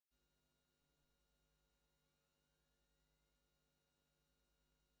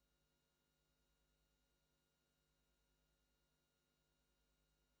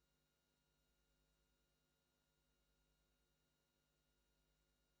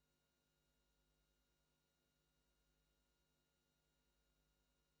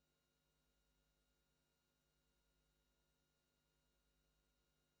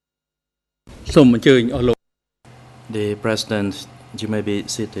សូមអញ្ជើញអស់លោក The President, you may be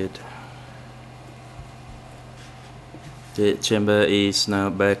seated. The chamber is now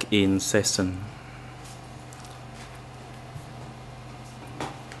back in session.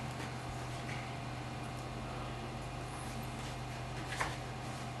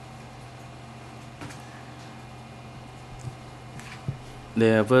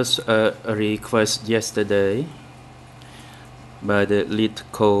 There was a request yesterday by the lead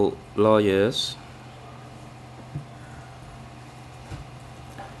co-lawyers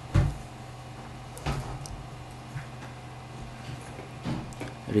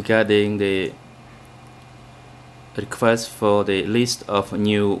regarding the request for the list of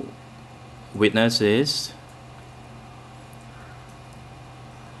new witnesses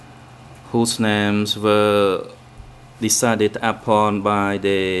whose names were decided upon by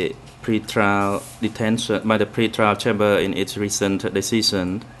the pre-trial detention by the pre-trial chamber in its recent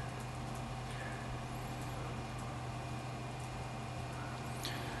decision.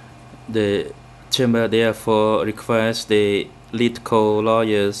 The chamber therefore requests the lead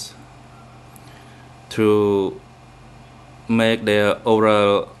co-lawyers to make their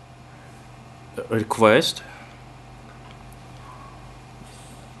oral request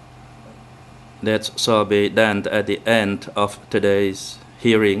that shall be done at the end of today's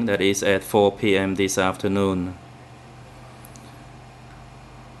hearing, that is at 4 p.m. this afternoon.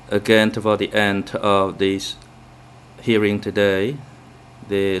 Again, toward the end of this hearing today,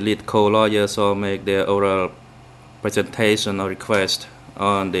 the lead co-lawyers shall make their oral presentation or request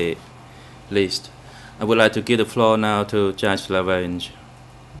on the list. I would like to give the floor now to Judge Lavange.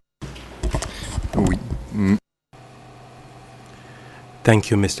 Oui.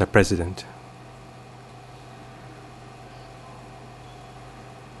 Thank you, Mr. President.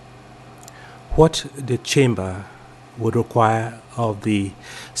 What the Chamber would require of the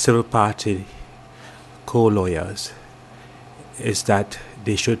civil party co-lawyers is that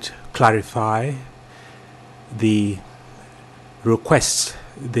they should clarify the requests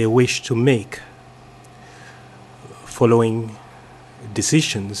they wish to make following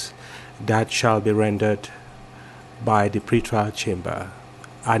decisions that shall be rendered by the pretrial chamber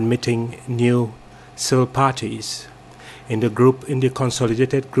admitting new civil parties in the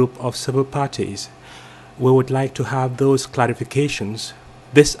consolidated group of civil parties. We would like to have those clarifications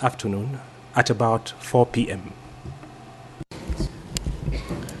this afternoon at about 4 p.m.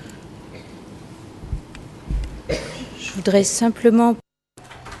 Je voudrais simplement,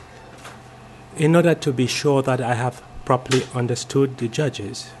 In order to be sure that I have properly understood the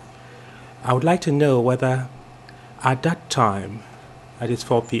judges, I would like to know whether at that time, at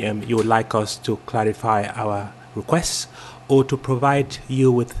 4 p.m., you would like us to clarify our requests or to provide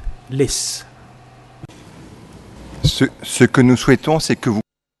you with lists. Ce que nous souhaitons, c'est que vous...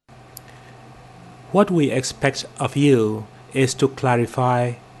 What we expect of you is to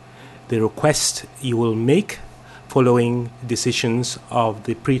clarify the request you will make following decisions of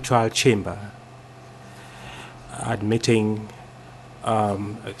the pretrial chamber, admitting,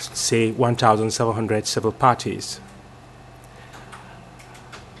 say, 1,700 civil parties.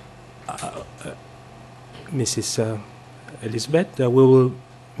 Mrs. Elizabeth, we will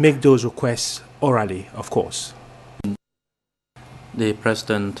make those requests orally, of course. The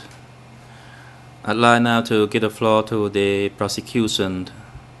President, I'd like now to give the floor to the prosecution.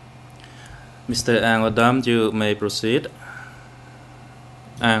 Mr. Ang Odom, you may proceed.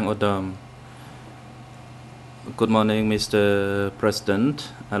 Ang Odom. Good morning, Mr. President.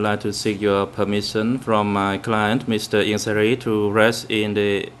 I'd like to seek your permission from my client, Mr. Ingsari, to rest in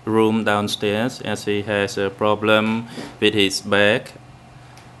the room downstairs as he has a problem with his back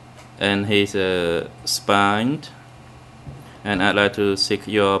and his spine. And I'd like to seek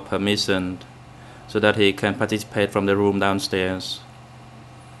your permission so that he can participate from the room downstairs.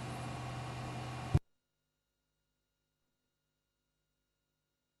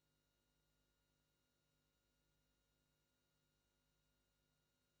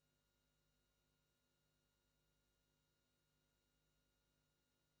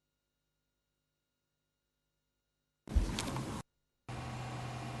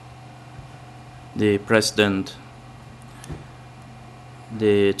 The President,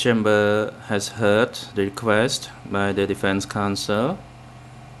 the Chamber has heard the request by the Defense Counsel,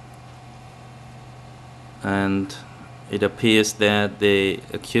 and it appears that the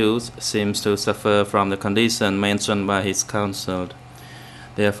accused seems to suffer from the condition mentioned by his counsel.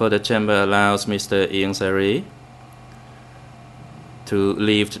 Therefore, the Chamber allows Mr. Ingsari to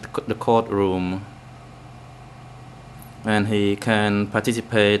leave the courtroom, and he can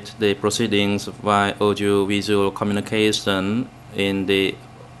participate the proceedings via audio-visual communication in the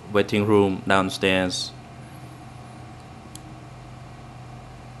waiting room downstairs.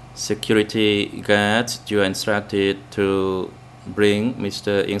 Security guards, you are instructed to bring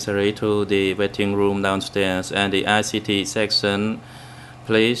Mr. Insari to the waiting room downstairs, and the ICT section,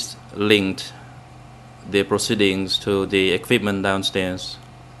 please link the proceedings to the equipment downstairs.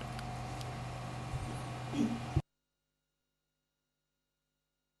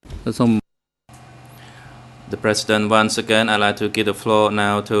 The President, once again, I'd like to give the floor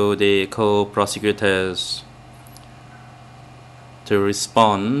now to the co-prosecutors to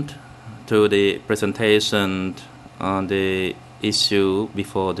respond to the presentation on the issue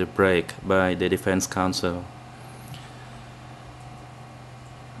before the break by the Defense Counsel.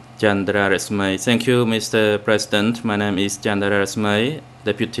 Chandra Resmay. Thank you, Mr. President. My name is Chandra Resmay,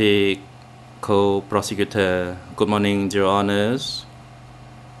 Deputy Co-Prosecutor. Good morning, Your Honors.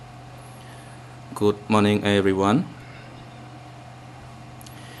 Good morning, everyone.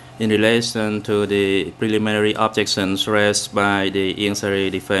 In relation to the preliminary objections raised by the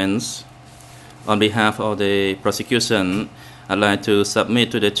Insari defense, on behalf of the prosecution, I'd like to submit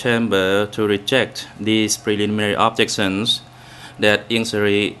to the Chamber to reject these preliminary objections that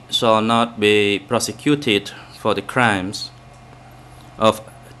Insari shall not be prosecuted for the crimes of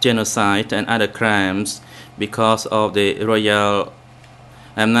genocide and other crimes because of the royal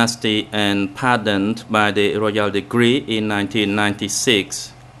amnesty and pardon by the royal decree in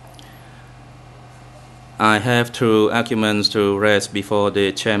 1996. I have two arguments to raise before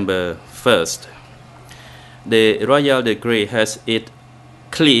the Chamber. First, the royal decree has its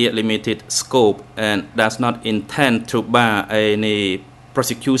clear limited scope and does not intend to bar any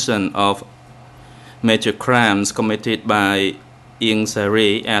prosecution of major crimes committed by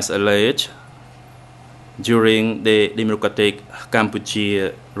Insari as alleged during the Democratic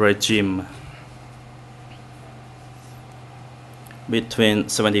Cambodia regime between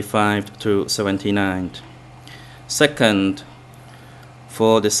 75 to 79. Second,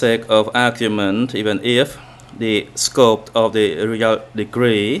 for the sake of argument, even if the scope of the royal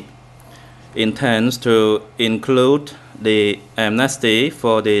decree intends to include the amnesty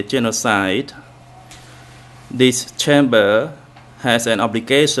for the genocide, this Chamber has an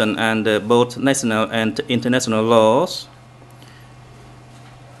obligation under both national and international laws,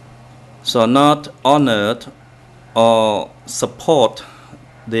 so not honored or support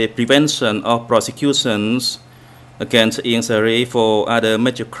the prevention of prosecutions against Insari for other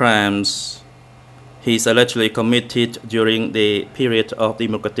major crimes he is allegedly committed during the period of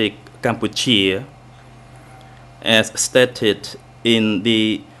Democratic Cambodia, as stated in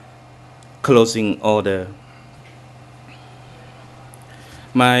the closing order.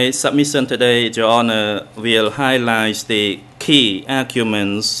 My submission today, Your Honor, will highlight the key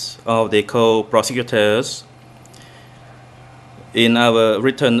arguments of the co-prosecutors in our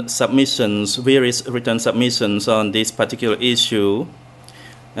written submissions, various written submissions on this particular issue,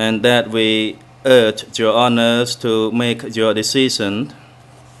 and that we urge Your Honors to make your decision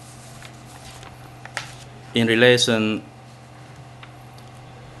in relation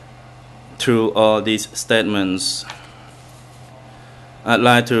to all these statements. I'd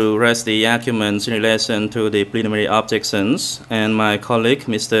like to raise the arguments in relation to the preliminary objections, and my colleague,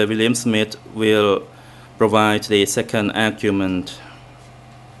 Mr. William Smith, will provide the second argument.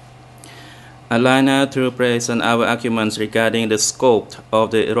 I'd like now to present our arguments regarding the scope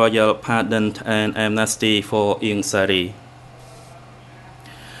of the royal pardon and amnesty for Insari.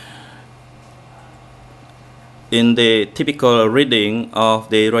 In the typical reading of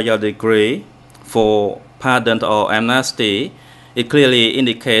the royal decree for pardon or amnesty, it clearly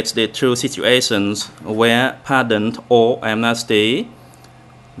indicates the true situations where pardon or amnesty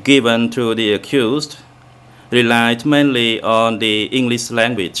given to the accused relied mainly on the English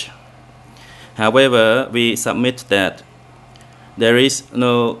language. However, we submit that there is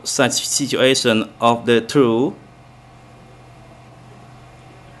no such situation of the two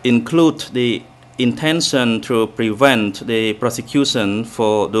include the intention to prevent the prosecution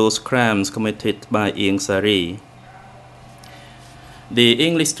for those crimes committed by Insari. The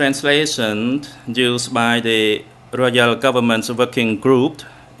English translation used by the Royal Government's Working Group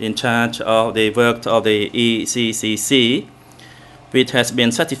in charge of the work of the ECCC, which has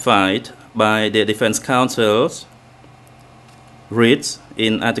been certified by the Defense Counsel, reads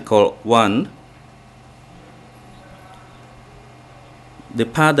in Article 1, the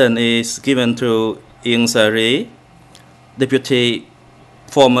pardon is given to Insari,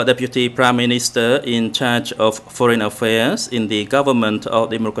 former Deputy Prime Minister in charge of Foreign Affairs in the government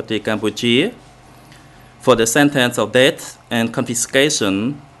of Democratic Cambodia, for the sentence of death and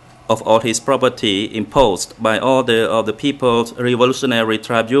confiscation of all his property imposed by order of the People's Revolutionary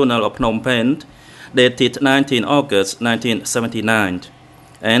Tribunal of Phnom Penh, dated 19 August 1979.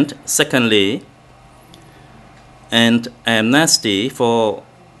 And secondly, an amnesty for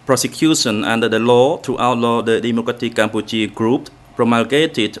prosecution under the law to outlaw the Democratic Campuchia group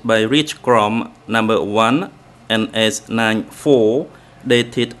promulgated by Rich Crom number 1 NS 94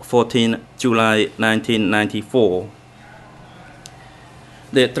 dated 14 July 1994.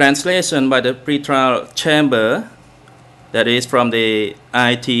 The translation by the pretrial chamber, that is from the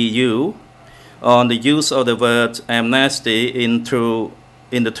ITU, on the use of the word amnesty in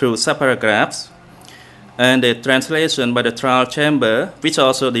the two subparagraphs, and the translation by the trial chamber, which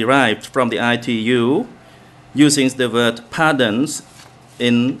also derived from the ITU, using the word pardons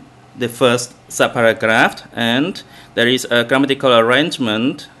in the first subparagraph, and there is a grammatical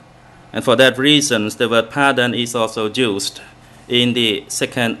arrangement, and for that reason the word pardon is also used in the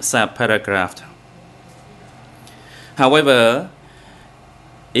second subparagraph. However,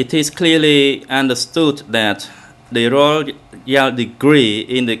 it is clearly understood that the royal degree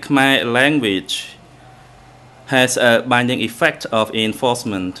in the Khmer language has a binding effect of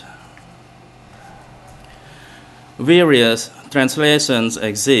enforcement. Various translations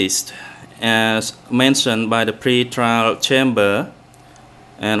exist, as mentioned by the pre-trial chamber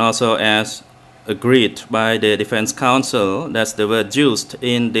and also as agreed by the defense counsel. That's the word used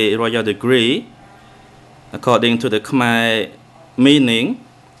in the royal degree according to the Khmer meaning,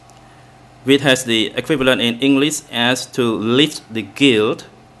 which has the equivalent in English as to lift the guilt.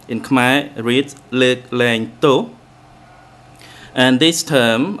 In Khmer reads "leg leng to," and this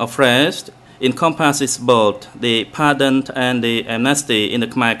term or phrase encompasses both the pardon and the amnesty in the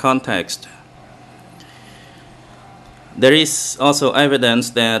Khmer context. There is also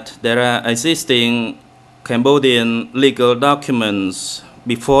evidence that there are existing Cambodian legal documents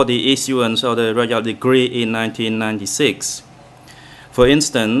before the issuance of the royal degree in 1996. For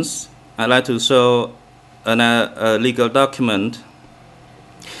instance, I'd like to show a legal document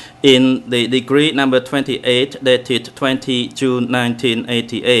in the decree number 28 dated 20 June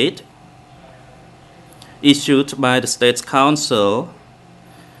 1988, issued by the States Council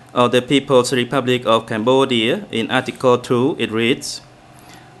of the People's Republic of Cambodia. In Article 2 it reads,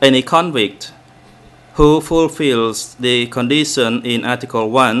 "Any convict who fulfills the condition in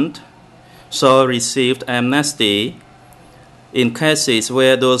Article 1 shall receive amnesty in cases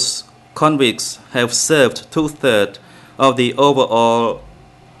where those convicts have served 2/3 of the overall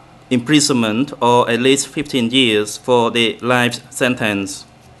imprisonment or at least 15 years for the life sentence."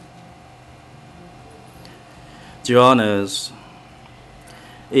 Your Honors,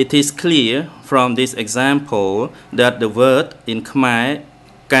 it is clear from this example that the word in Khmer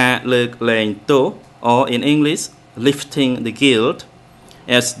 "ka leg leng to," or in English "lifting the guilt,"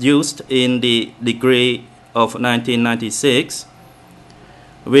 as used in the decree of 1996,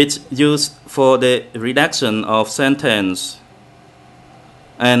 which used for the reduction of sentence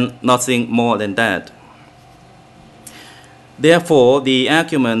and nothing more than that. Therefore, the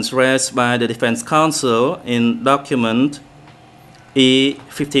arguments raised by the defense counsel in document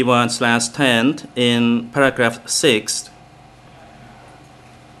E51/10 in paragraph 6,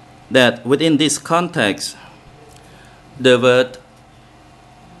 that within this context, the word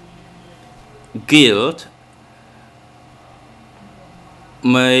guilt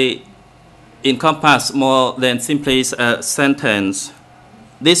may encompass more than simply a sentence.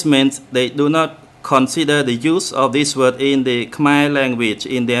 This means they do not consider the use of this word in the Khmer language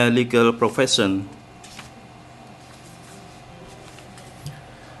in their legal profession.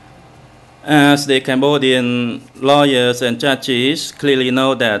 As the Cambodian lawyers and judges clearly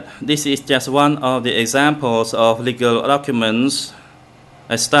know that this is just one of the examples of legal documents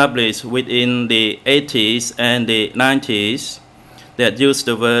established within the 80s and the 90s that use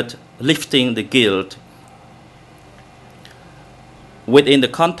the word "lifting the guilt" within the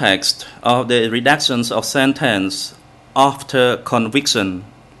context of the reductions of sentence after conviction.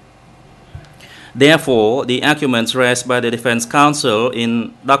 Therefore, the arguments raised by the defense counsel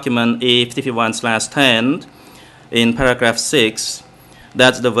in document E51/10 in paragraph 6,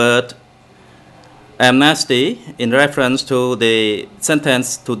 that the word amnesty in reference to the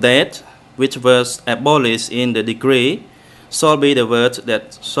sentence to death, which was abolished in the decree, shall be the word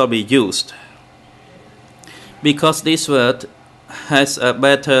that shall be used. Because this word has a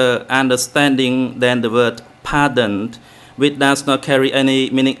better understanding than the word pardoned, which does not carry any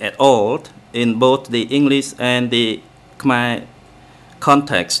meaning at all in both the English and the Khmer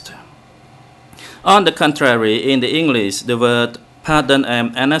context. On the contrary, in the English, the word pardon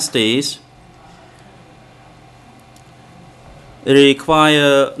and amnesty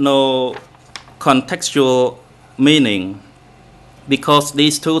require no contextual meaning because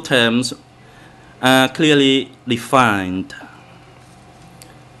these two terms are clearly defined.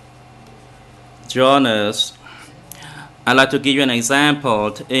 Journals. I'd like to give you an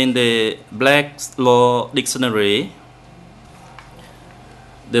example. In the Black's Law Dictionary,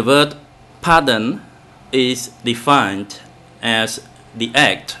 the word pardon is defined as the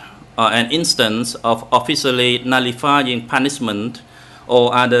act or an instance of officially nullifying punishment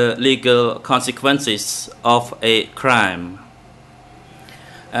or other legal consequences of a crime.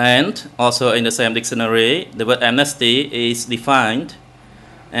 And also in the same dictionary, the word amnesty is defined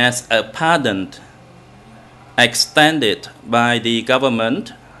as a pardon extended by the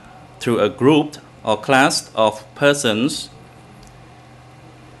government to a group or class of persons,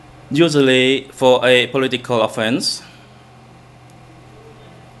 usually for a political offense.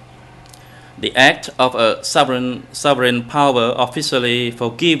 The act of a sovereign power officially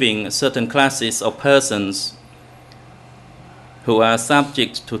forgiving certain classes of persons who are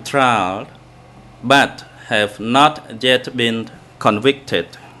subject to trial but have not yet been convicted.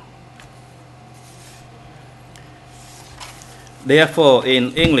 Therefore,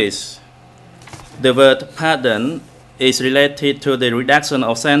 in English, the word pardon is related to the reduction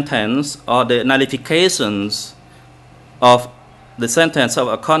of sentence or the nullifications of the sentence of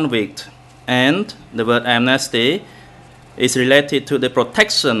a convict, and the word amnesty is related to the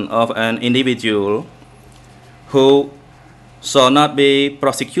protection of an individual who shall not be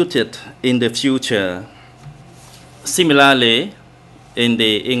prosecuted in the future. Similarly, in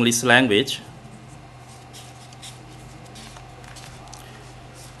the English language,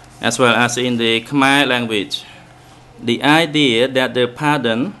 as well as in the Khmer language, the idea that the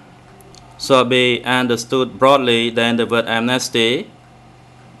pardon shall be understood broadly than the word amnesty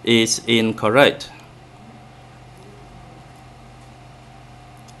is incorrect.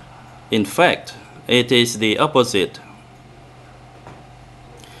 In fact, it is the opposite.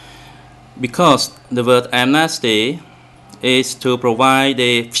 Because the word amnesty is to provide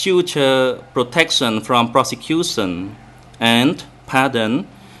a future protection from prosecution, and pardon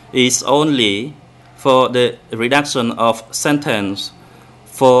is only for the reduction of sentence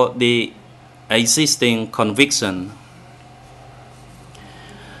for the existing conviction.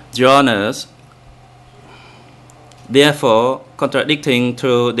 Your Honors, therefore, contradicting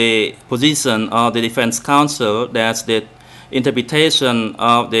to the position of the defense counsel that the interpretation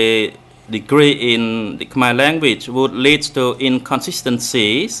of the degree in the Khmer language would lead to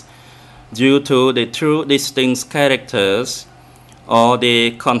inconsistencies due to the two distinct characters or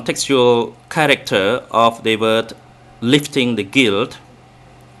the contextual character of the word lifting the guilt,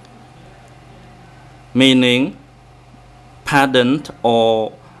 meaning pardon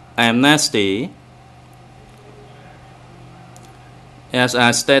or amnesty. As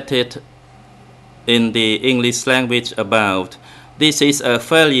I stated in the English language above, this is a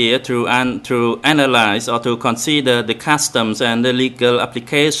failure to analyze or to consider the customs and the legal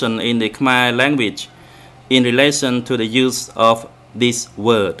application in the Khmer language in relation to the use of this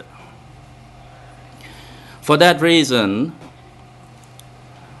word. For that reason,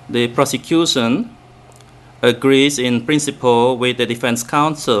 the prosecution agrees in principle with the defense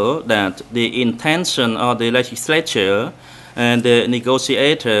counsel that the intention of the legislature and the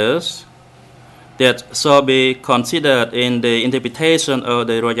negotiators that shall be considered in the interpretation of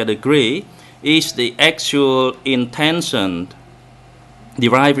the royal decree is the actual intention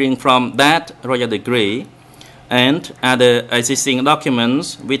deriving from that royal decree and other existing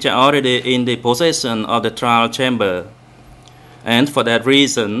documents which are already in the possession of the trial chamber. And for that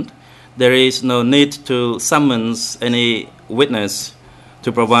reason, there is no need to summons any witness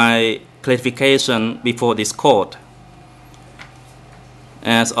to provide clarification before this court,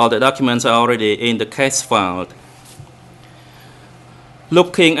 as all the documents are already in the case file.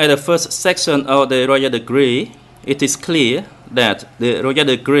 Looking at the first section of the royal decree, it is clear that the royal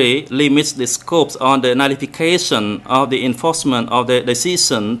decree limits the scopes on the nullification of the enforcement of the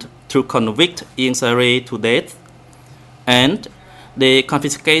decision to convict Ieng Sary to death and the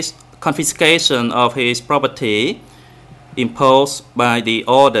confiscation of his property imposed by the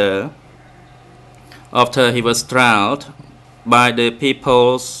order after he was tried by the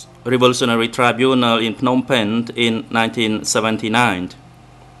People's Revolutionary Tribunal in Phnom Penh in 1979.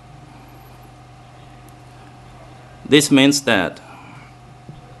 This means that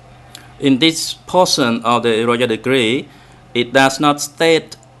in this portion of the royal decree, it does not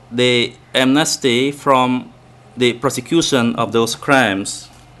state the amnesty from the prosecution of those crimes.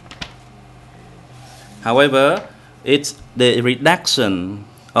 However, it's the reduction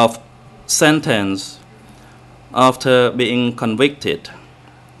of sentence after being convicted.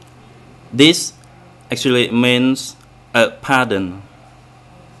 This actually means a pardon.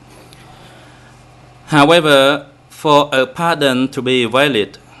 However, for a pardon to be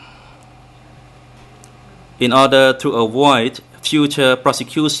valid, in order to avoid future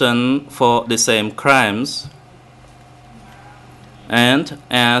prosecution for the same crimes, and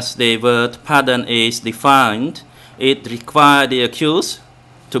as the word pardon is defined, it requires the accused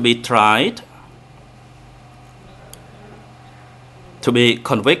to be tried, to be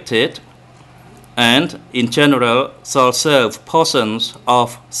convicted, and in general shall serve portions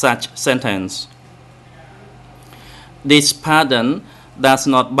of such sentence. This pardon does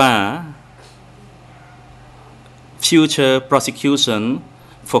not bar future prosecution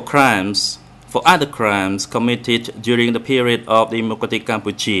for other crimes committed during the period of Democratic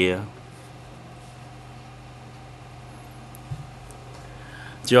Cambodia.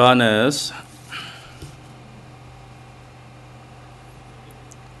 Your Honors,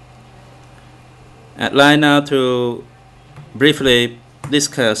 I'd like now to briefly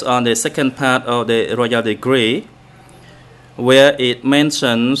discuss on the second part of the royal decree, where it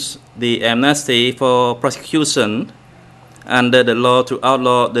mentions the amnesty for prosecution under the law to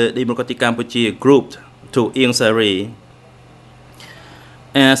outlaw the Democratic Cambodia group to Ieng Sari.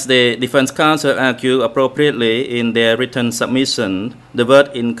 As the Defense Counsel argued appropriately in their written submission, the word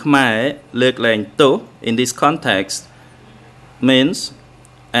in Khmer, "lek leng tu," in this context means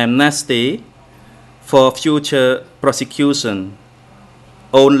amnesty for future prosecution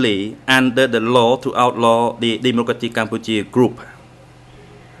only under the law to outlaw the Democratic Cambodia group.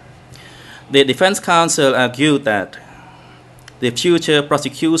 The Defense Counsel argued that the future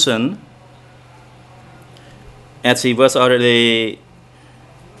prosecution, as he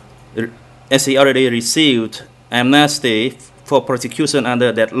already received amnesty for prosecution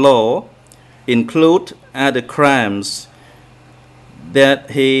under that law, include other crimes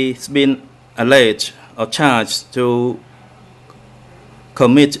that he's been alleged or charged to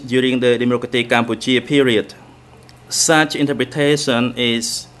commit during the Democratic Cambodia period. Such interpretation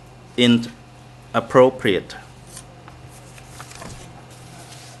is inappropriate.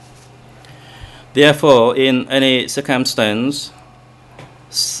 Therefore, in any circumstance,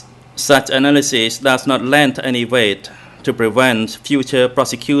 such analysis does not lend any weight to prevent future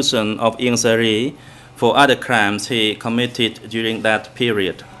prosecution of Ieng Sari for other crimes he committed during that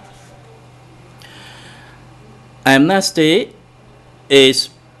period. Amnesty is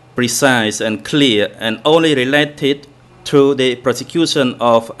precise and clear and only related to the prosecution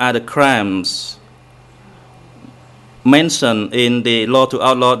of other crimes mentioned in the law to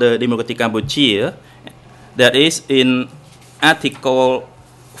outlaw the Democratic Cambodia. That is, in Article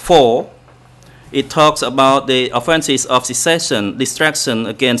 4, it talks about the offenses of secession, distraction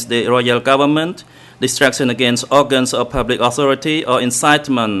against the royal government, distraction against organs of public authority, or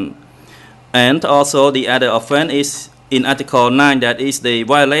incitement. And also the other offense is in Article 9, that is the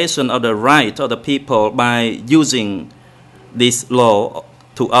violation of the right of the people by using this law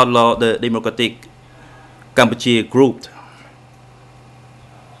to outlaw the Democratic Cambodia group.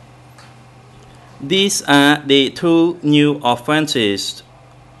 These are the two new offenses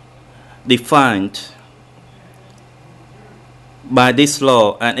defined by this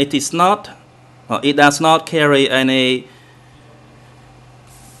law, and it does not carry any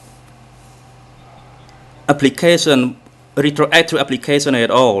retroactive application at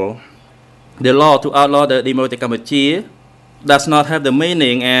all. The law to outlaw the Democratic Cambodia does not have the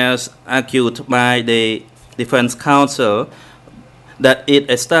meaning as argued by the Defense Counsel, that it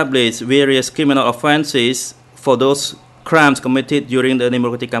established various criminal offenses for those crimes committed during the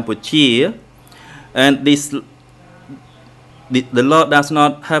Democratic Cambodia, and the law does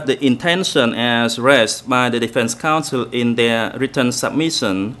not have the intention as raised by the Defense Counsel in their written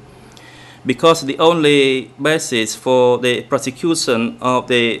submission, because the only basis for the prosecution of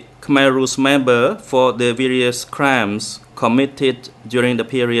the Khmer Rouge member for the various crimes committed during the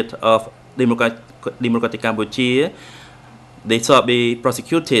period of Democratic Cambodia, they shall be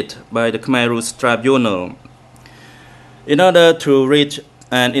prosecuted by the Khmer Rouge Tribunal. In order to reach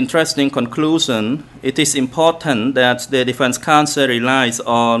an interesting conclusion, it is important that the Defense Counsel relies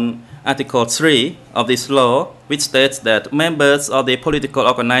on Article 3 of this law, which states that members of the political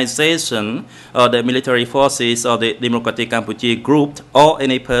organization or the military forces of the Democratic Cambodia group, or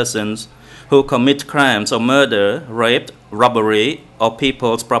any persons who commit crimes of murder, rape, robbery, or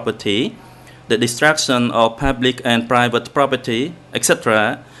people's property, the destruction of public and private property,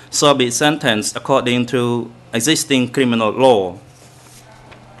 etc., shall be sentenced according to existing criminal law.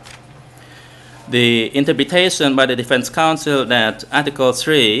 The interpretation by the defense counsel that Article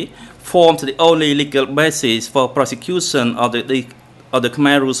 3 forms the only legal basis for prosecution of the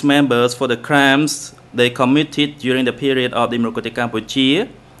Khmer Rouge members for the crimes they committed during the period of Democratic Cambodia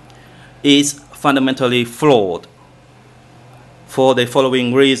is fundamentally flawed for the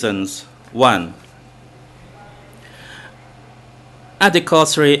following reasons. 1. Article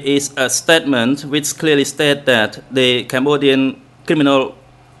 3 is a statement which clearly states that the Cambodian criminal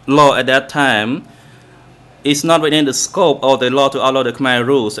law at that time is not within the scope of the law to outlaw the Khmer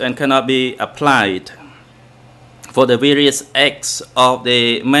Rouge and cannot be applied for the various acts of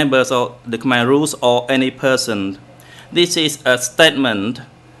the members of the Khmer Rouge or any person. This is a statement,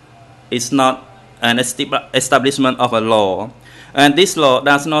 it's not an establishment of a law. And this law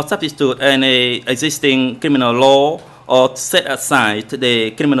does not substitute any existing criminal law or set aside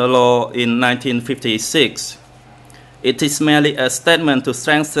the criminal law in 1956. It is merely a statement to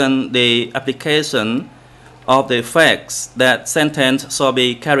strengthen the application of the facts that sentence shall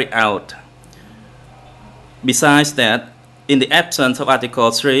be carried out. Besides that, in the absence of Article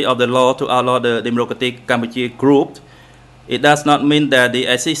 3 of the law to outlaw the Democratic Cambodia group, it does not mean that the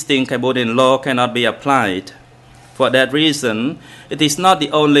existing Cambodian law cannot be applied. For that reason, it is not the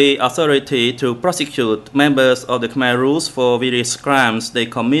only authority to prosecute members of the Khmer Rouge for various crimes they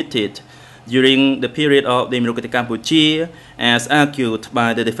committed during the period of the Democratic Cambodia, as argued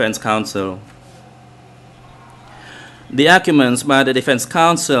by the defense counsel. The arguments by the defense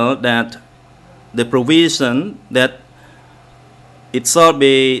counsel that the provision that it shall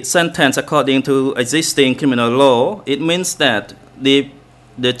be sentenced according to existing criminal law, it means that the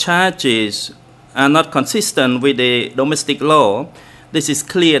charges are not consistent with the domestic law. This is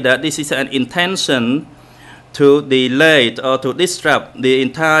clear that this is an intention to delay or to disrupt the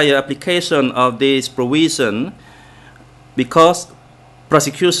entire application of this provision because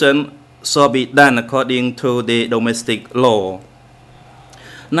prosecution shall be done according to the domestic law.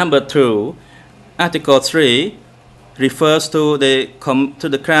 Number 2, Article 3 refers to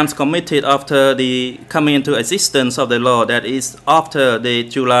the crimes committed after the coming into existence of the law, that is after the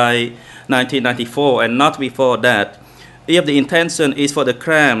July 1994 and not before that. If the intention is for the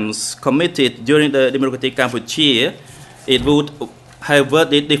crimes committed during the Democratic Cambodia, it would have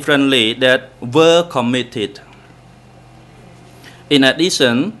worded differently that were committed. In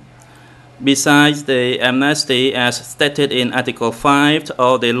addition, besides the amnesty as stated in Article 5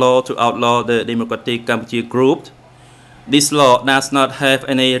 of the law to outlaw the Democratic Cambodia group, this law does not have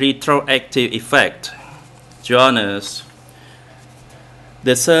any retroactive effect. Journals.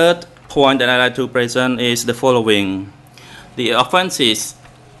 The third point that I'd like to present is the following. The offenses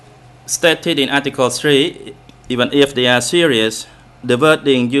stated in Article 3, even if they are serious, the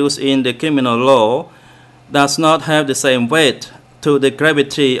wording used in the criminal law does not have the same weight to the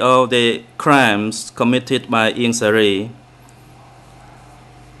gravity of the crimes committed by Ieng Sary.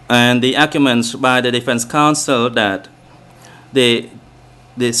 And the arguments by the defense counsel that the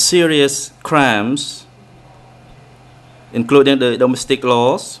serious crimes, including the domestic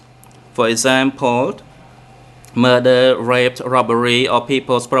laws, for example, murder, rape, robbery of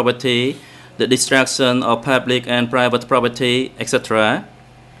people's property, the destruction of public and private property, etc.,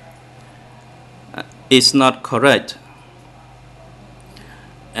 is not correct.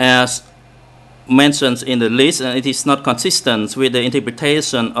 As mentioned in the list, it is not consistent with the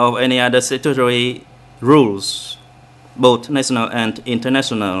interpretation of any other statutory rules, both national and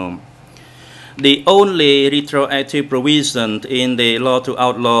international. The only retroactive provision in the law to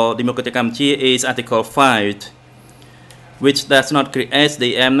outlaw Democratic Cambodia is Article 5, which does not create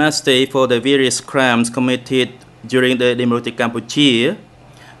the amnesty for the various crimes committed during the Democratic Cambodia,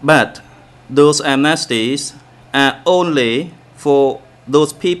 but those amnesties are only for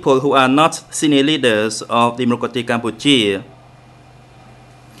those people who are not senior leaders of Democratic Cambodia,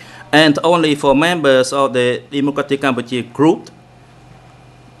 and only for members of the Democratic Cambodia group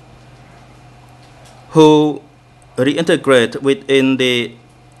who reintegrate within the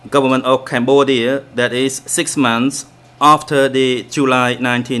government of Cambodia, that is 6 months after the July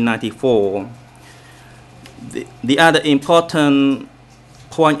 1994. The other important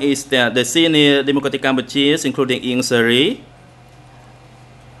point is that the senior Democratic Cambodians, including Ieng Sary,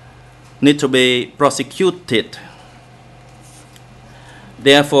 need to be prosecuted.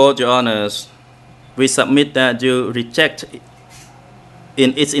 Therefore, Your Honors, we submit that you reject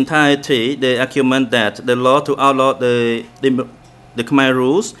in its entirety the argument that the law to outlaw the Khmer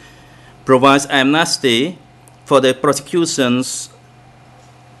Rouge provides amnesty for the prosecutions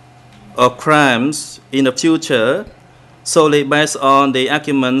of crimes in the future solely based on the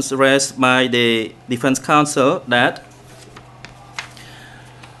arguments raised by the defense counsel that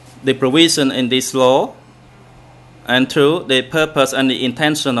the provision in this law, and 2, the purpose and the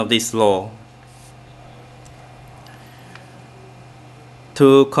intention of this law.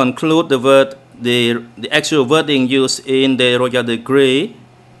 To conclude the actual wording used in the royal decree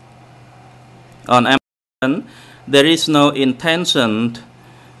on amnesty, there is no intention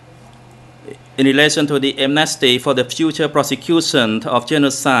in relation to the amnesty for the future prosecution of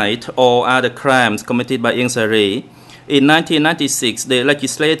genocide or other crimes committed by Ieng Sary. In 1996, the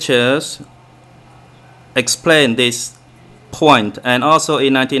legislatures explained this point, and also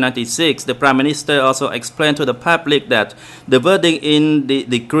in 1996, the Prime Minister also explained to the public that the wording in the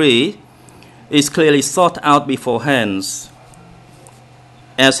decree is clearly thought out beforehand.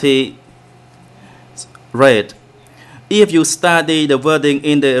 As he read, if you study the wording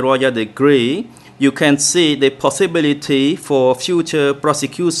in the royal decree, you can see the possibility for future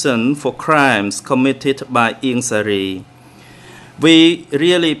prosecution for crimes committed by Ieng Sary. We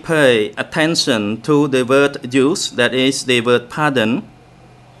really pay attention to the word used, that is the word pardon,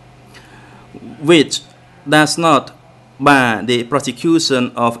 which does not bar the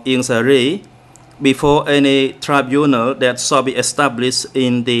prosecution of Ieng Sary before any tribunal that shall be established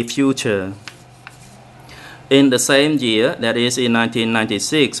in the future. In the same year, that is in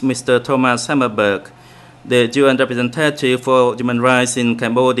 1996, Mr. Thomas Hammerberg, the UN representative for human rights in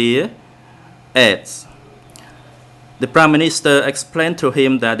Cambodia, adds, the Prime Minister explained to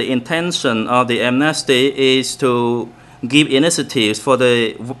him that the intention of the amnesty is to give initiatives for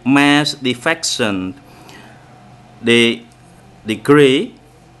the mass defection. The decree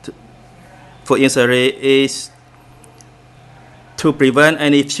for Ieng Sary is to prevent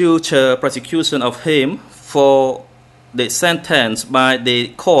any future prosecution of him for the sentence by the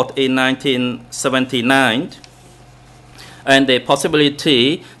court in 1979 and the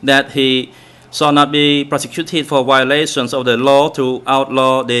possibility that he shall not be prosecuted for violations of the law to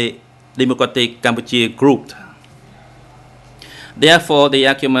outlaw the Democratic Cambodia group. Therefore, the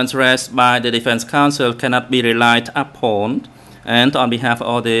arguments raised by the Defense Counsel cannot be relied upon, and on behalf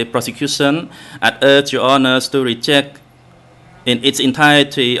of the prosecution, I urge Your Honours to reject in its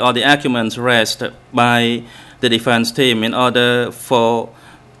entirety all the arguments raised by the defense team in order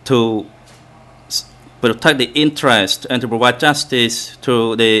to protect the interest and to provide justice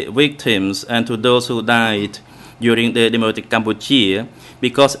to the victims and to those who died during the Democratic Cambodia,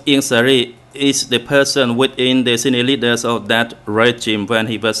 because Ieng Sary is the person within the senior leaders of that regime when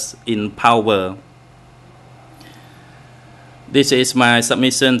he was in power. This is my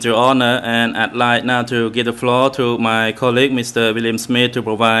submission to Your Honor, and I'd like now to give the floor to my colleague, Mr. William Smith, to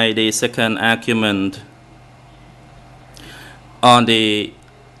provide the second argument on the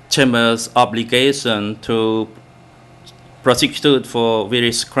Chamber's obligation to prosecute for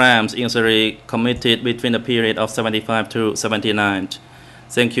various crimes Ieng Sary committed between the period of 75 to 79.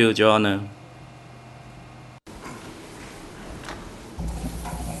 Thank you, Your Honor.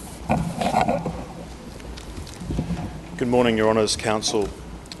 Good morning, Your Honours, Counsel.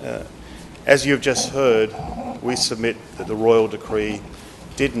 As you have just heard, we submit that the Royal Decree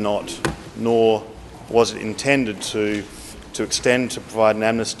did not, nor was it intended to extend to provide an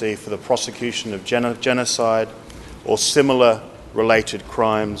amnesty for the prosecution of genocide or similar related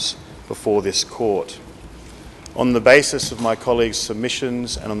crimes before this court. On the basis of my colleagues'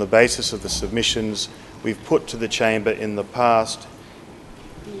 submissions and on the basis of the submissions we've put to the Chamber in the past,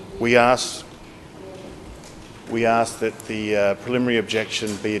 we ask that the preliminary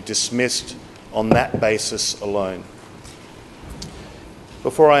objection be dismissed on that basis alone.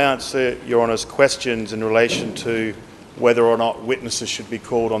 Before I answer Your Honour's questions in relation to whether or not witnesses should be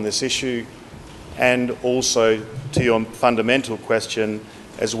called on this issue, and also to your fundamental question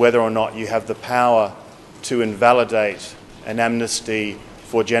as whether or not you have the power to invalidate an amnesty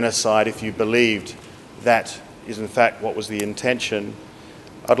for genocide if you believed that is in fact what was the intention,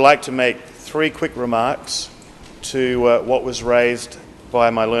 I'd like to make three quick remarks to what was raised by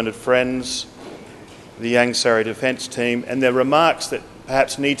my learned friends, the Ieng Sary defence team, and their remarks that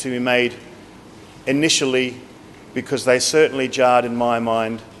perhaps need to be made initially because they certainly jarred in my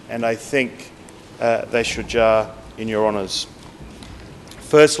mind, and I think they should jar in Your Honours.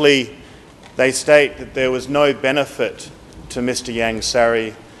 Firstly, they state that there was no benefit to Mr. Ieng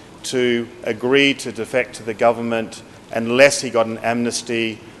Sary to agree to defect to the government unless he got an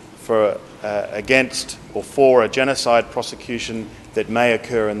amnesty for against or for a genocide prosecution that may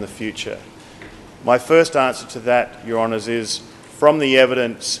occur in the future. My first answer to that, Your Honours, is from the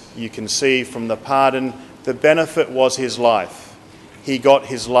evidence you can see from the pardon, the benefit was his life. He got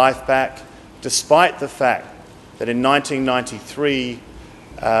his life back despite the fact that in 1993,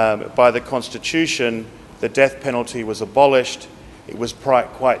 by the Constitution, the death penalty was abolished. it was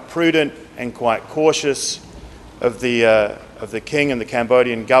quite prudent and quite cautious of the King and the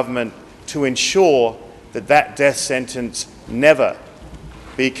Cambodian government to ensure that that death sentence never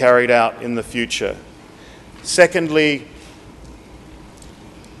be carried out in the future. Secondly,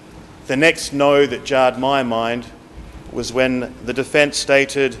 the next no that jarred my mind was when the defence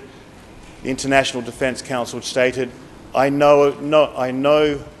stated, the International Defence Council stated, I know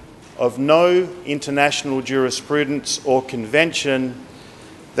of no international jurisprudence or convention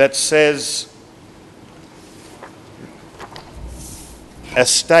that says a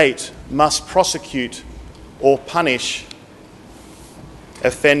state must prosecute or punish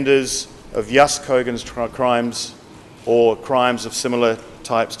offenders of Yas Kogan's crimes or crimes of similar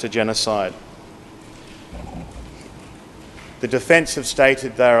types to genocide. The defence have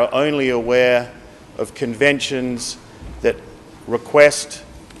stated they are only aware of conventions that request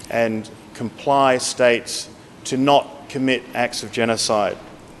and comply states to not commit acts of genocide.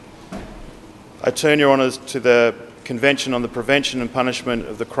 I turn your honours to the Convention on the Prevention and Punishment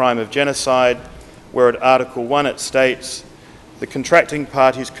of the Crime of Genocide, where at Article 1 it states, the contracting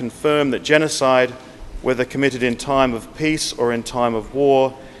parties confirm that genocide, whether committed in time of peace or in time of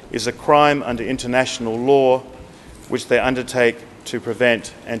war, is a crime under international law which they undertake to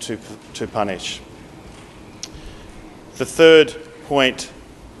prevent and to punish. The third point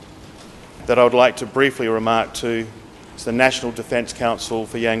that I would like to briefly remark to is the National Defence Council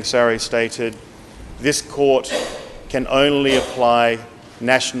for Yang Sari stated, this court can only apply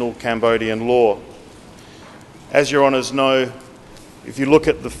national Cambodian law. As your honours know, if you look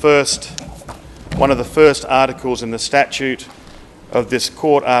at one of the first articles in the statute of this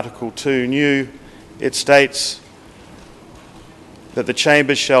court, Article 2 new, it states that the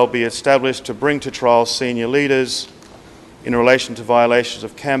chambers shall be established to bring to trial senior leaders in relation to violations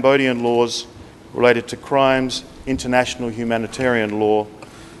of Cambodian laws related to crimes, international humanitarian law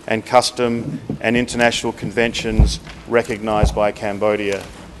and custom and international conventions recognised by Cambodia.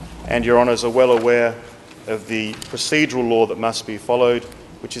 And your honours are well aware of the procedural law that must be followed,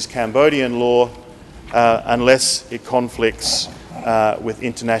 which is Cambodian law, unless it conflicts with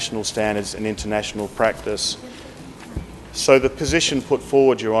international standards and international practice. So the position put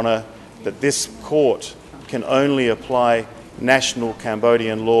forward, your honour, that this court can only apply national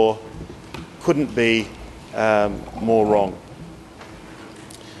Cambodian law couldn't be more wrong.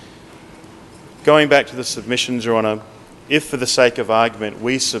 Going back to the submissions, your honour, if for the sake of argument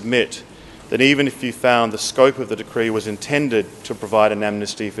we submit that even if you found the scope of the decree was intended to provide an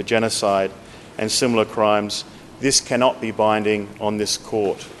amnesty for genocide and similar crimes, this cannot be binding on this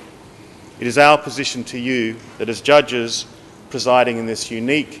court. It is our position to you that as judges presiding in this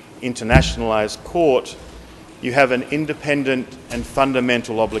unique internationalised court, you have an independent and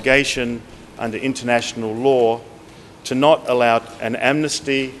fundamental obligation under international law to not allow an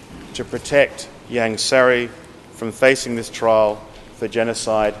amnesty to protect Yang Sari from facing this trial for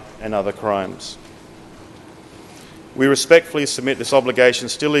genocide and other crimes. We respectfully submit this obligation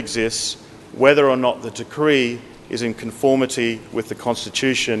still exists whether or not the decree is in conformity with the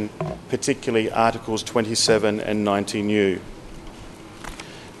Constitution, particularly Articles 27 and 19U.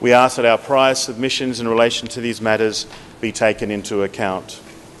 We ask that our prior submissions in relation to these matters be taken into account.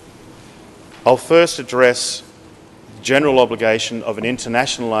 I'll first address the general obligation of an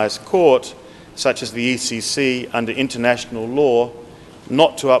internationalised court, such as the ECC, under international law,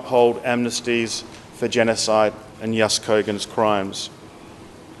 not to uphold amnesties for genocide and Yas Kogan's crimes.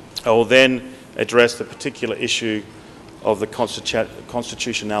 I will then address the particular issue of the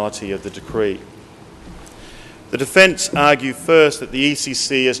constitutionality of the decree. The defence argue first that the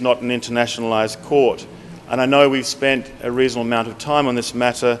ECC is not an internationalised court, and I know we've spent a reasonable amount of time on this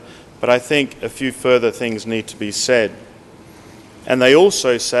matter, but I think a few further things need to be said. And they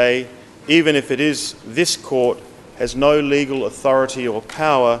also say, even if it is, this court has no legal authority or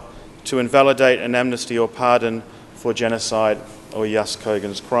power to invalidate an amnesty or pardon for genocide or Yas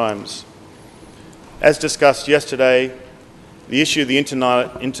Kogan's crimes. As discussed yesterday, the issue of the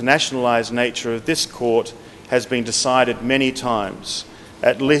internationalised nature of this court has been decided many times,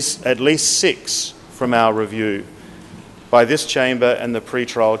 at least 6 from our review, by this chamber and the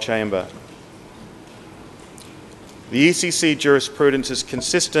pre-trial chamber. The ECC jurisprudence is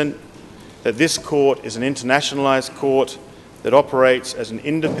consistent that this court is an internationalised court that operates as an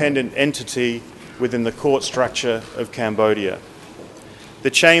independent entity within the court structure of Cambodia. The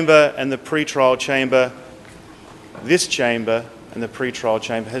chamber and the pre-trial chamber, this chamber and the pre-trial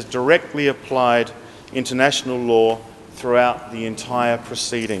chamber, has directly applied international law throughout the entire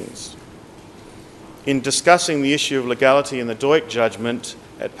proceedings. In discussing the issue of legality in the Duch judgment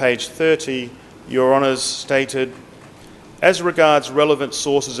at page 30, Your Honours stated, As regards relevant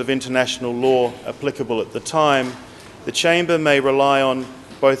sources of international law applicable at the time, the Chamber may rely on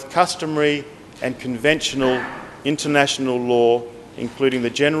both customary and conventional international law, including the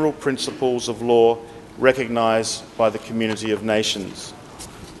general principles of law recognised by the community of nations.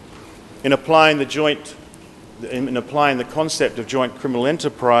 In applying the concept of joint criminal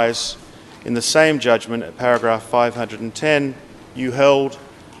enterprise in the same judgment at paragraph 510, you held,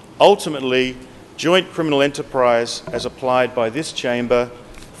 ultimately, joint criminal enterprise as applied by this Chamber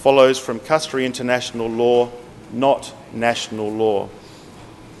follows from customary international law, not national law.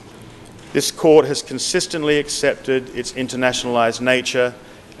 This Court has consistently accepted its internationalised nature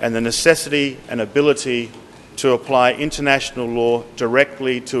and the necessity and ability to apply international law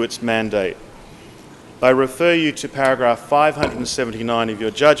directly to its mandate. I refer you to paragraph 579 of your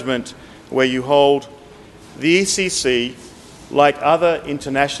judgment, where you hold, the ECC, like other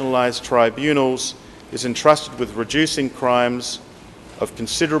internationalised tribunals, is entrusted with reducing crimes of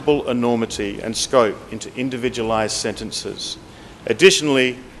considerable enormity and scope into individualised sentences.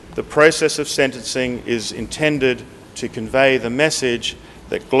 Additionally, the process of sentencing is intended to convey the message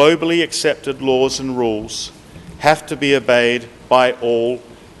that globally accepted laws and rules have to be obeyed by all,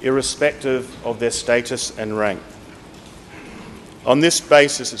 irrespective of their status and rank. On this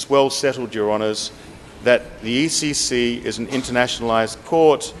basis, it's well settled, Your Honours, that the ECC is an internationalised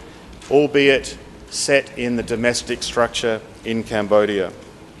court, albeit set in the domestic structure in Cambodia.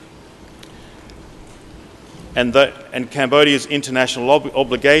 And Cambodia's international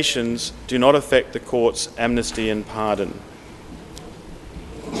obligations do not affect the court's amnesty and pardon.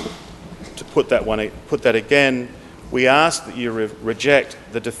 To put that again, we ask that you reject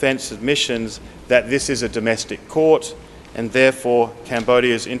the defence submissions that this is a domestic court and therefore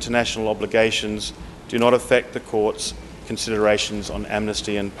Cambodia's international obligations do not affect the court's considerations on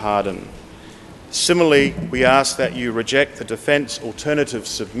amnesty and pardon. Similarly, we ask that you reject the defence alternative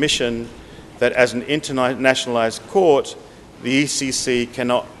submission that as an internationalised court, the ECC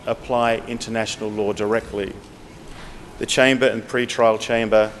cannot apply international law directly. The Chamber and pre-trial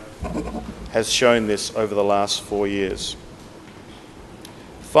Chamber has shown this over the last 4 years.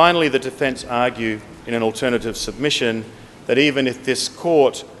 Finally, the defence argue in an alternative submission that even if this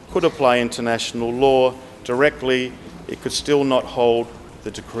court could apply international law directly, it could still not hold the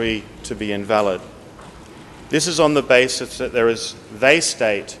decree to be invalid. This is on the basis that they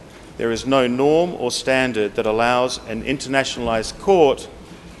state there is no norm or standard that allows an internationalised court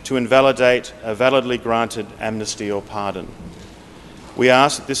to invalidate a validly granted amnesty or pardon. We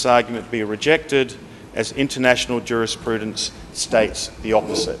ask that this argument be rejected, as international jurisprudence states the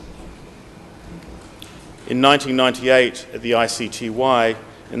opposite. In 1998, at the ICTY,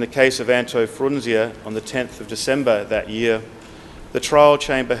 in the case of Anto Frunzia on the 10th of December that year, the trial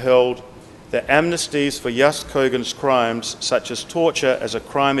chamber held that amnesties for Yas Kogan's crimes, such as torture as a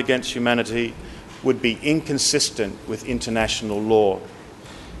crime against humanity, would be inconsistent with international law.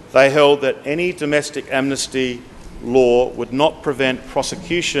 They held that any domestic amnesty law would not prevent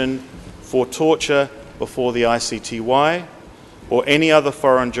prosecution for torture before the ICTY or any other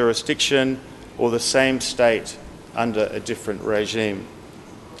foreign jurisdiction or the same state under a different regime.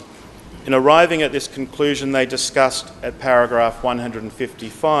 In arriving at this conclusion, they discussed at paragraph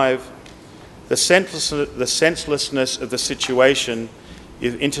 155 the senselessness of the situation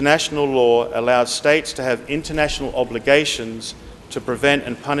if international law allowed states to have international obligations to prevent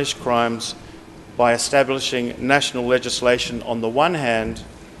and punish crimes by establishing national legislation on the one hand,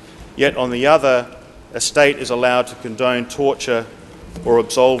 yet on the other, a state is allowed to condone torture or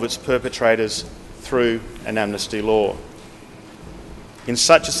absolve its perpetrators through an amnesty law. In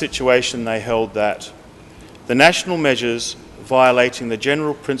such a situation, they held that the national measures violating the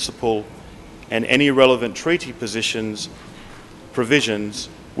general principle and any relevant treaty provisions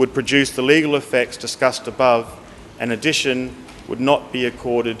would produce the legal effects discussed above, and in addition would not be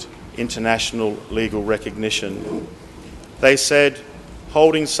accorded international legal recognition. They said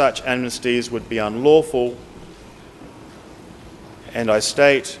holding such amnesties would be unlawful, and I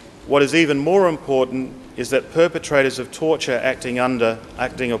state, what is even more important is that perpetrators of torture acting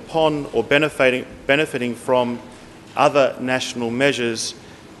upon or benefiting from other national measures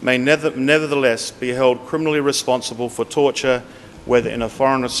may nevertheless be held criminally responsible for torture, whether in a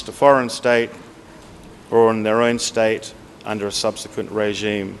foreign state or in their own state under a subsequent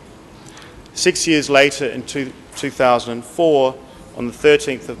regime. 6 years later, in 2004, on the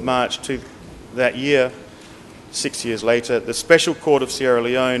 13th of March that year, 6 years later, the Special Court of Sierra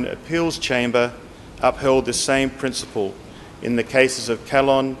Leone Appeals Chamber upheld the same principle in the cases of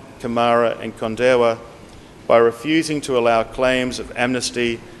Kalon, Kamara and Kondewa by refusing to allow claims of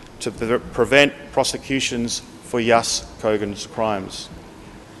amnesty to prevent prosecutions for Yas Kogan's crimes.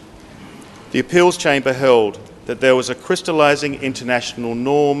 The appeals chamber held that there was a crystallising international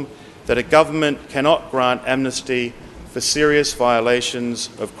norm that a government cannot grant amnesty for serious violations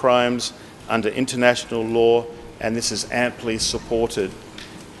of crimes under international law, and this is amply supported.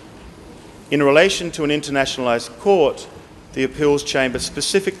 In relation to an internationalised court, the appeals chamber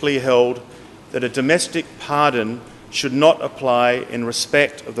specifically held that a domestic pardon should not apply in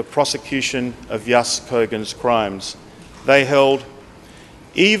respect of the prosecution of Yas Kogan's crimes. They held,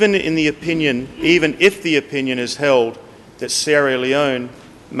 even if the opinion is held that Sierra Leone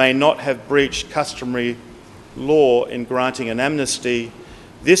may not have breached customary law in granting an amnesty,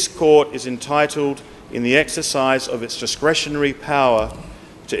 this court is entitled, in the exercise of its discretionary power,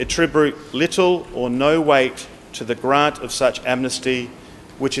 to attribute little or no weight to the grant of such amnesty,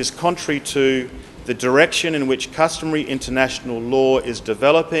 which is contrary to the direction in which customary international law is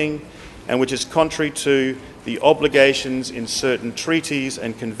developing and which is contrary to the obligations in certain treaties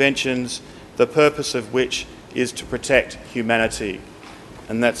and conventions, the purpose of which is to protect humanity.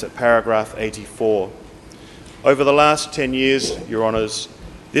 And that's at paragraph 84. Over the last 10 years, Your Honours,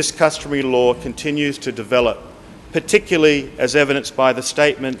 this customary law continues to develop, particularly as evidenced by the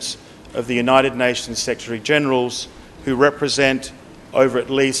statements of the United Nations Secretary-Generals, who represent over at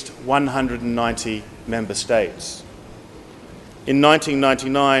least 190 member states. In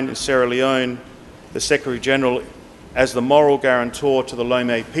 1999, in Sierra Leone, the Secretary-General, as the moral guarantor to the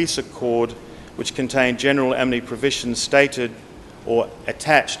Lomé Peace Accord, which contained general amnesty provisions, stated or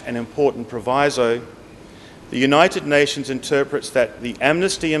attached an important proviso. The United Nations interprets that the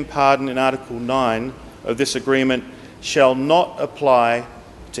amnesty and pardon in Article 9 of this agreement shall not apply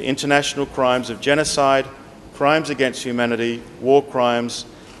to international crimes of genocide, crimes against humanity, war crimes,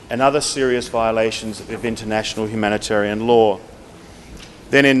 and other serious violations of international humanitarian law.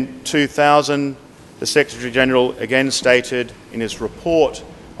 Then in 2000, the Secretary-General again stated in his report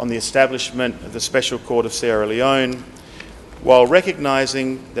on the establishment of the Special Court of Sierra Leone, while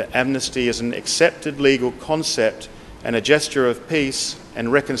recognising that amnesty is an accepted legal concept and a gesture of peace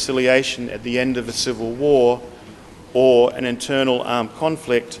and reconciliation at the end of a civil war or an internal armed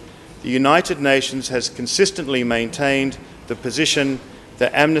conflict, the United Nations has consistently maintained the position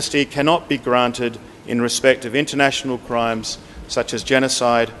that amnesty cannot be granted in respect of international crimes such as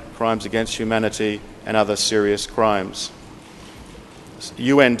genocide, crimes against humanity, and other serious crimes.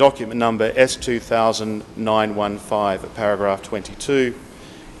 UN document number S2000-915 at paragraph 22.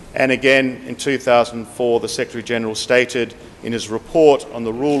 And again, in 2004, the Secretary-General stated in his report on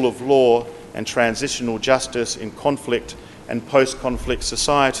the rule of law and transitional justice in conflict and post-conflict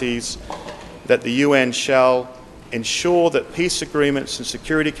societies that the UN shall ensure that peace agreements and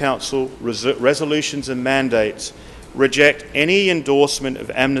Security Council resolutions and mandates reject any endorsement of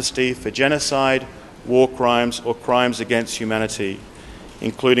amnesty for genocide, war crimes, or crimes against humanity,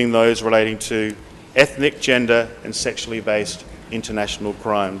 including those relating to ethnic, gender, and sexually based international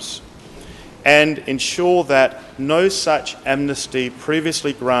crimes, and ensure that no such amnesty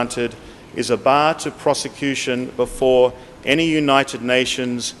previously granted is a bar to prosecution before any United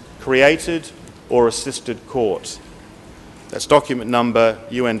Nations created or assisted court. That's document number,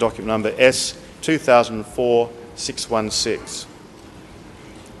 UN document number S2004-616.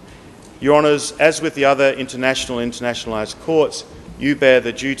 Your Honours, as with the other internationalised courts, you bear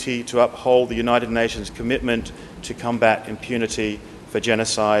the duty to uphold the United Nations commitment to combat impunity for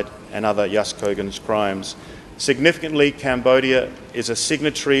genocide and other Yas Kogan's crimes. Significantly, Cambodia is a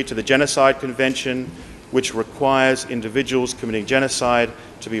signatory to the Genocide Convention, which requires individuals committing genocide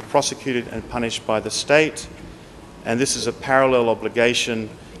to be prosecuted and punished by the state, and this is a parallel obligation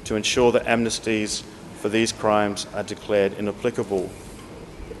to ensure that amnesties for these crimes are declared inapplicable.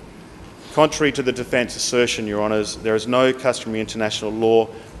 Contrary to the defence assertion, Your Honours, there is no customary international law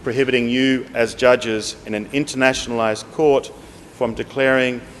prohibiting you as judges in an internationalised court from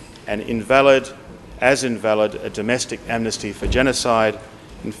declaring invalid a domestic amnesty for genocide.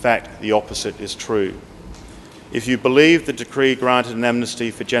 In fact, the opposite is true. If you believe the decree granted an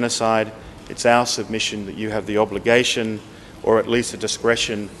amnesty for genocide, it's our submission that you have the obligation, or at least the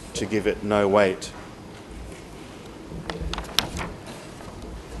discretion, to give it no weight.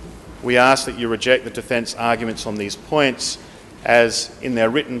 We ask that you reject the defence arguments on these points, as in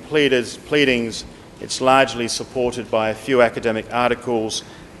their written pleadings, it's largely supported by a few academic articles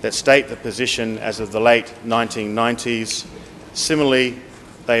that state the position as of the late 1990s. Similarly,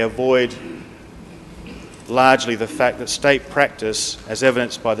 they avoid largely the fact that state practice, as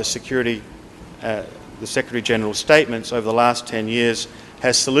evidenced by the Secretary-General's statements over the last 10 years,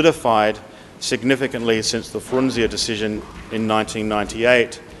 has solidified significantly since the Frunzier decision in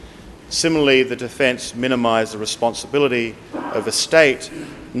 1998. Similarly, the defence minimised the responsibility of a state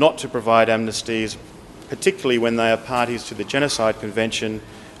not to provide amnesties, particularly when they are parties to the Genocide Convention,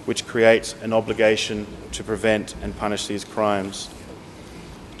 which creates an obligation to prevent and punish these crimes.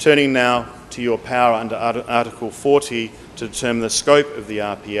 Turning now to your power under Article 40 to determine the scope of the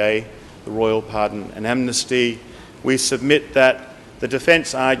RPA, the Royal Pardon and Amnesty, we submit that the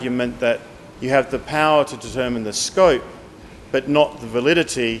defence argument that you have the power to determine the scope but not the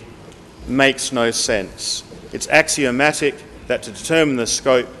validity makes no sense. It's axiomatic that to determine the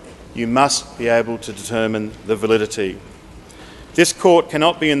scope you must be able to determine the validity. This court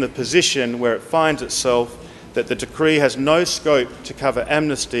cannot be in the position where it finds itself that the decree has no scope to cover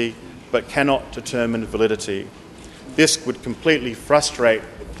amnesty but cannot determine validity. This would completely frustrate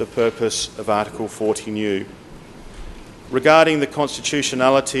the purpose of Article 40 new. Regarding the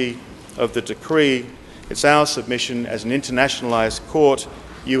constitutionality of the decree, it's our submission as an internationalised court,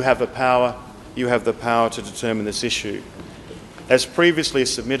 you have the power to determine this issue. As previously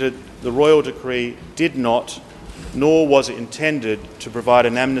submitted, the Royal Decree did not, nor was it intended to provide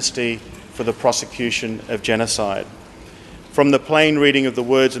an amnesty for the prosecution of genocide. From the plain reading of the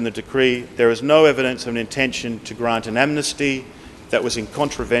words in the decree, there is no evidence of an intention to grant an amnesty that was in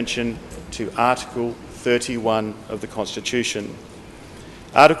contravention to Article 31 of the Constitution.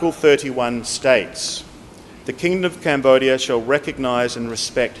 Article 31 states, "The Kingdom of Cambodia shall recognise and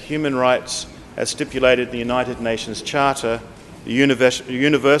respect human rights as stipulated in the United Nations Charter, the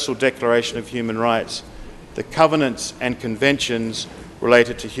Universal Declaration of Human Rights, the covenants and conventions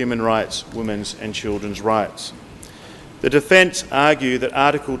related to human rights, women's and children's rights." The defence argue that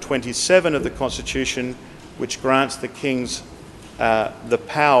Article 27 of the Constitution, which grants the Kings the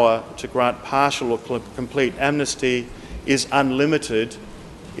power to grant partial or complete amnesty, is unlimited,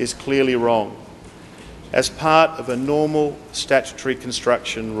 is clearly wrong. As part of a normal statutory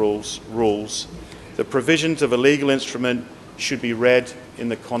construction rules, the provisions of a legal instrument should be read in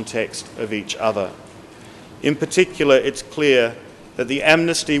the context of each other. In particular, it's clear that the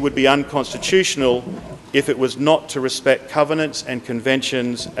amnesty would be unconstitutional if it was not to respect covenants and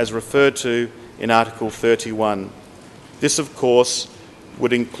conventions as referred to in Article 31. This, of course,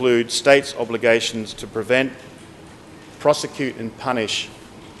 would include states' obligations to prevent, prosecute and punish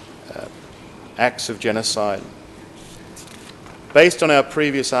acts of genocide. Based on our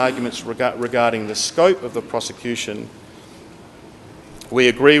previous arguments regarding the scope of the prosecution, we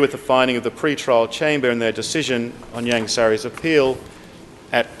agree with the finding of the pre-trial chamber in their decision on Yang Sari's appeal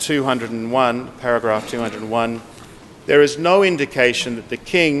at 201, paragraph 201. There is no indication that the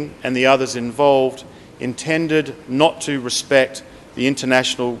King and the others involved intended not to respect the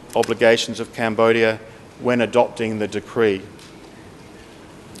international obligations of Cambodia when adopting the decree.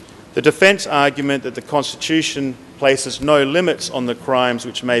 The defence argument that the Constitution places no limits on the crimes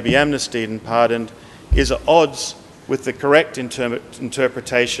which may be amnestied and pardoned is at odds with the correct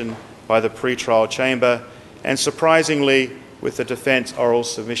interpretation by the pre-trial chamber and, surprisingly, with the defence oral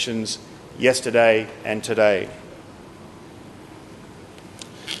submissions yesterday and today.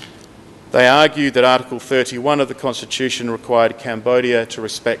 They argued that Article 31 of the Constitution required Cambodia to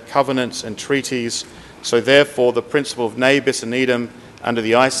respect covenants and treaties, so therefore the principle of ne bis in idem under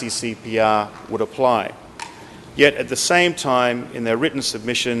the ICCPR would apply. Yet at the same time, in their written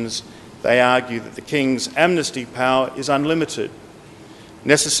submissions, they argue that the King's amnesty power is unlimited,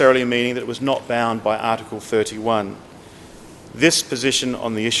 necessarily meaning that it was not bound by Article 31. This position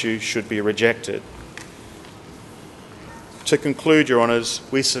on the issue should be rejected. To conclude, Your Honours,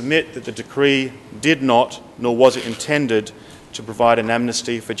 we submit that the decree did not, nor was it intended, to provide an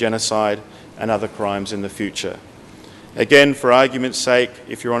amnesty for genocide and other crimes in the future. Again, for argument's sake,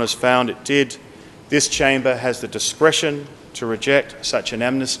 if Your Honours found it did, this chamber has the discretion to reject such an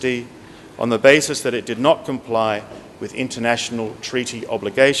amnesty on the basis that it did not comply with international treaty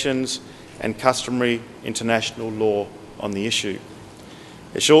obligations and customary international law on the issue.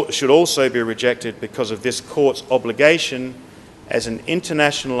 It should also be rejected because of this court's obligation as an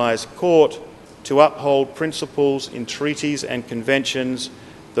internationalised court to uphold principles in treaties and conventions,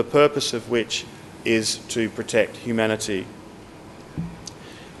 the purpose of which is to protect humanity.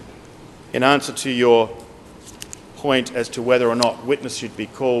 In answer to your point as to whether or not witnesses should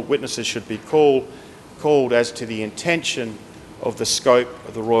be called as to the intention of the scope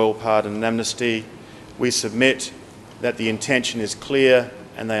of the Royal Pardon and Amnesty, we submit that the intention is clear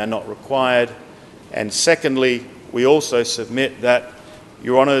and they are not required. And secondly, we also submit that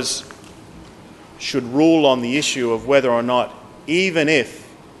Your Honours should rule on the issue of whether or not, even if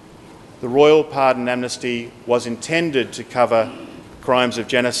the Royal Pardon and Amnesty was intended to cover crimes of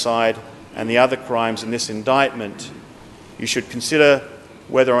genocide and the other crimes in this indictment, you should consider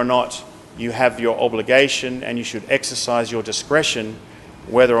whether or not you have your obligation and you should exercise your discretion,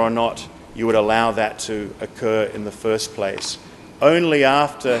 whether or not you would allow that to occur in the first place. Only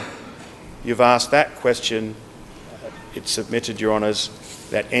after you've asked that question, it's submitted, Your Honours,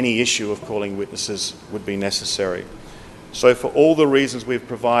 that any issue of calling witnesses would be necessary. So for all the reasons we've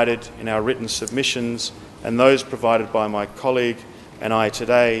provided in our written submissions and those provided by my colleague and I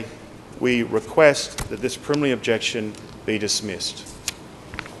today, we request that this preliminary objection be dismissed.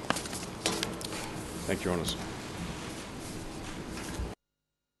 Thank you, Your Honours.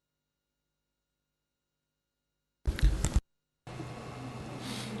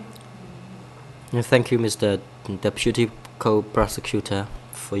 Thank you, Mr. Deputy Co-Prosecutor,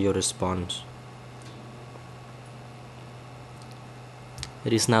 for your response.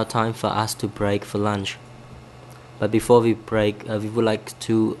 It is now time for us to break for lunch. But before we break, we would like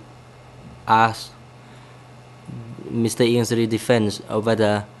to ask Mr. Ian's defense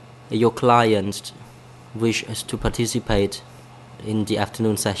whether your client wishes to participate in the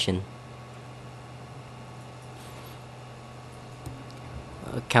afternoon session.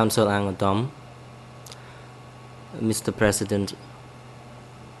 Counsel Angadom. Mr. President,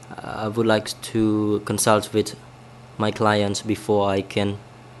 I would like to consult with my clients before I can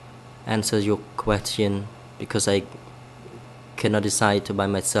answer your question, because I cannot decide by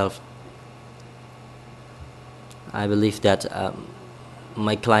myself. I believe that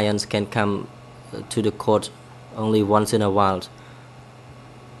my clients can come to the court only once in a while.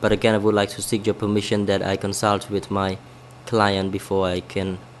 But again, I would like to seek your permission that I consult with my client before I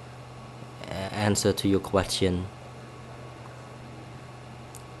can answer to your question.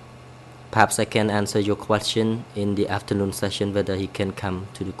 Perhaps I can answer your question in the afternoon session whether he can come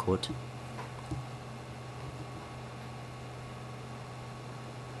to the court.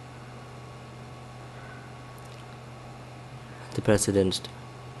 The President,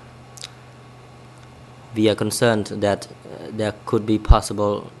 we are concerned that there could be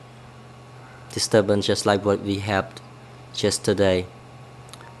possible disturbance just like what we had yesterday.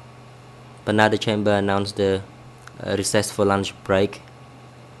 But now the Chamber announced the recess for lunch break,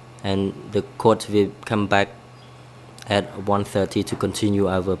 and the court will come back at 1:30 to continue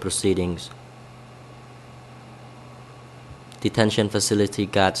our proceedings. Detention facility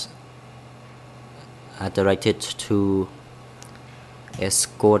guards are directed to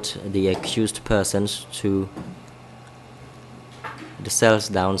escort the accused persons to the cells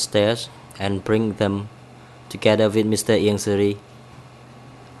downstairs and bring them together with Mr. Ieng Seri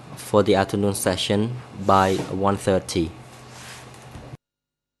for the afternoon session by 1:30.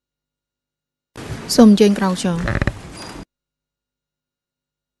 សូមអញ្ជើញក្រោកចុះ